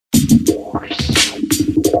What's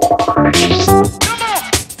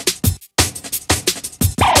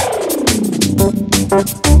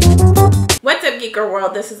up, Geeker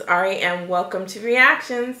World? This is Ari and welcome to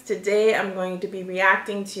Reactions. Today I'm going to be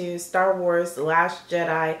reacting to Star Wars The Last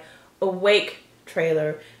Jedi Awake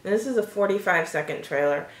trailer. And this is a 45-second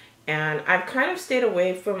trailer. And I've kind of stayed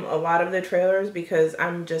away from a lot of the trailers because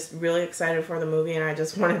I'm just really excited for the movie and I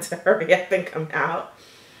just wanted to hurry up and come out.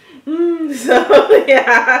 So,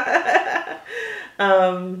 yeah.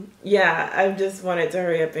 I just wanted to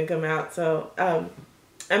hurry up and come out. So, I'm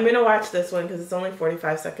going to watch this one because it's only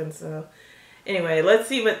 45 seconds. So, anyway, let's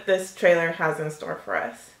see what this trailer has in store for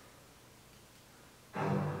us.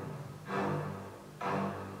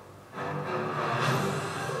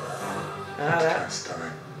 That's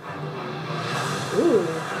time. Ooh.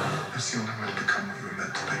 That's the only way to become what you were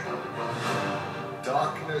meant to be.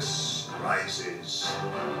 Darkness rises,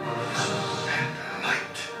 and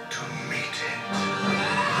light to meet it.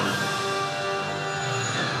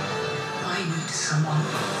 I need someone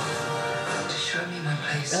to show me my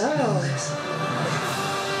place in all this.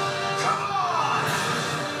 Come on!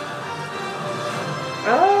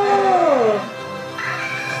 Oh!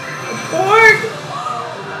 Borg!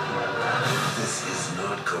 This is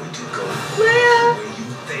not going to go Leia! the way you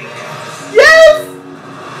think. Yes!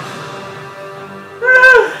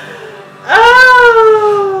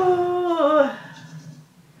 Oh!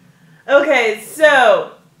 Okay,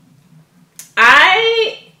 so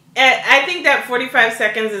I think that 45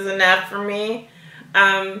 seconds is enough for me.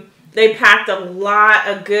 They packed a lot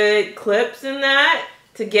of good clips in that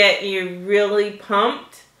to get you really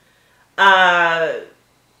pumped.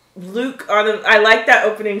 Luke I like that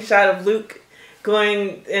opening shot of Luke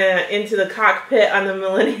going into the cockpit on the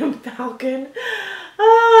Millennium Falcon.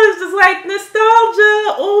 Oh, it's just like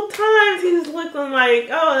nostalgia, old times. He's looking like,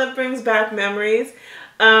 oh, that brings back memories.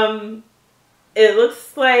 It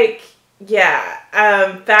looks like, yeah,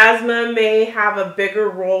 Phasma may have a bigger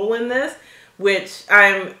role in this, which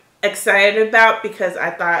I'm excited about because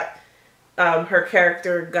I thought her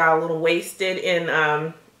character got a little wasted in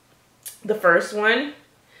the first one.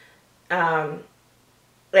 Yeah,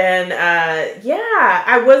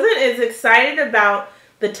 I wasn't as excited about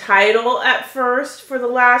the title at first for The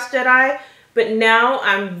Last Jedi, but now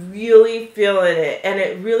I'm really feeling it, and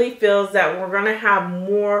it really feels that we're going to have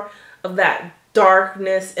more of that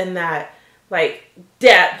darkness and that, like,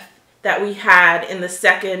 depth that we had in the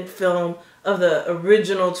second film of the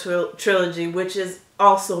original trilogy, which is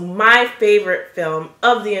also my favorite film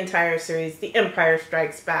of the entire series, The Empire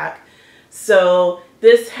Strikes Back. So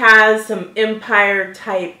this has some Empire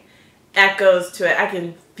type echoes to it. I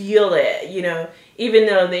can feel it, you know, even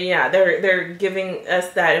though they're giving us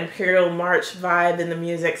that Imperial March vibe in the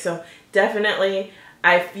music. So definitely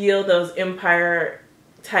I feel those Empire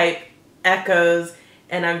type echoes,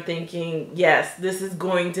 and I'm thinking, yes, this is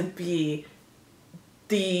going to be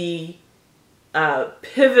the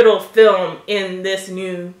pivotal film in this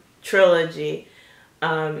new trilogy.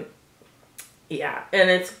 Yeah,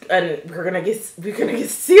 and we're gonna get to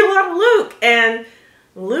see a lot of Luke, and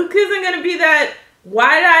Luke isn't gonna be that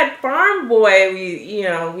wide-eyed farm boy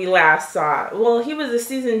we last saw. Well, he was a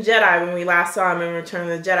seasoned Jedi when we last saw him in Return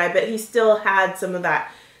of the Jedi, but he still had some of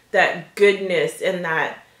that goodness and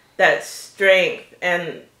that strength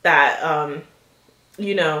and that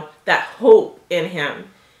that hope in him.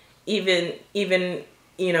 Even in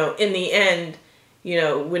the end,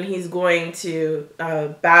 when he's going to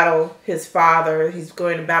battle his father, he's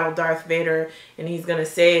going to battle Darth Vader, and he's going to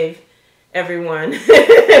save everyone.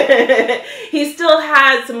 He still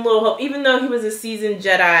had some little hope, even though he was a seasoned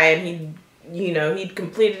Jedi and he'd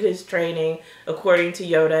completed his training according to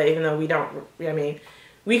Yoda, even though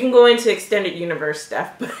we can go into extended universe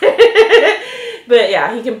stuff, but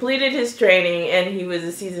yeah, he completed his training and he was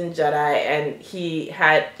a seasoned Jedi, and he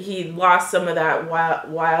lost some of that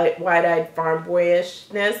wide-eyed farm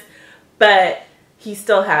boyishness, but he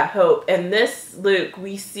still had hope. And this Luke,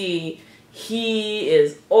 we see he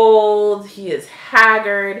is old, he is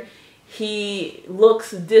haggard, he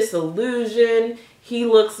looks disillusioned, he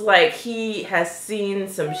looks like he has seen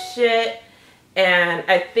some shit, and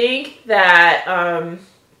I think that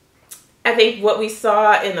what we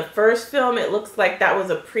saw in the first film, it looks like that was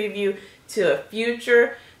a preview to a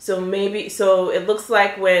future. So it looks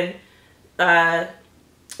like when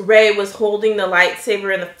Rey was holding the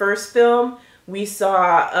lightsaber in the first film, we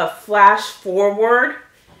saw a flash forward.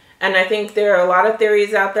 And I think there are a lot of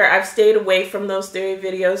theories out there. I've stayed away from those theory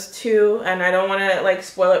videos too, and I don't want to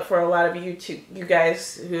spoil it for a lot of you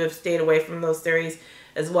guys who have stayed away from those theories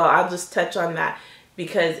as well. I'll just touch on that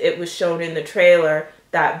because it was shown in the trailer,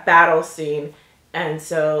 that battle scene, And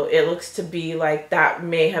so it looks to be like that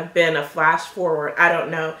may have been a flash forward. I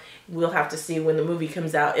don't know. We'll have to see when the movie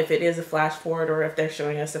comes out if it is a flash forward or if they're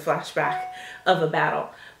showing us a flashback of a battle.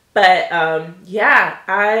 But yeah,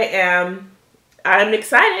 I'm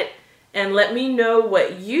excited. And let me know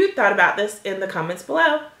what you thought about this in the comments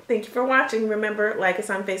below. Thank you for watching. Remember, like us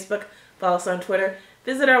on Facebook, follow us on Twitter,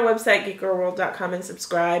 visit our website, geekgirlworld.com, and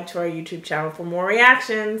subscribe to our YouTube channel for more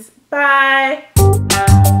reactions. Bye!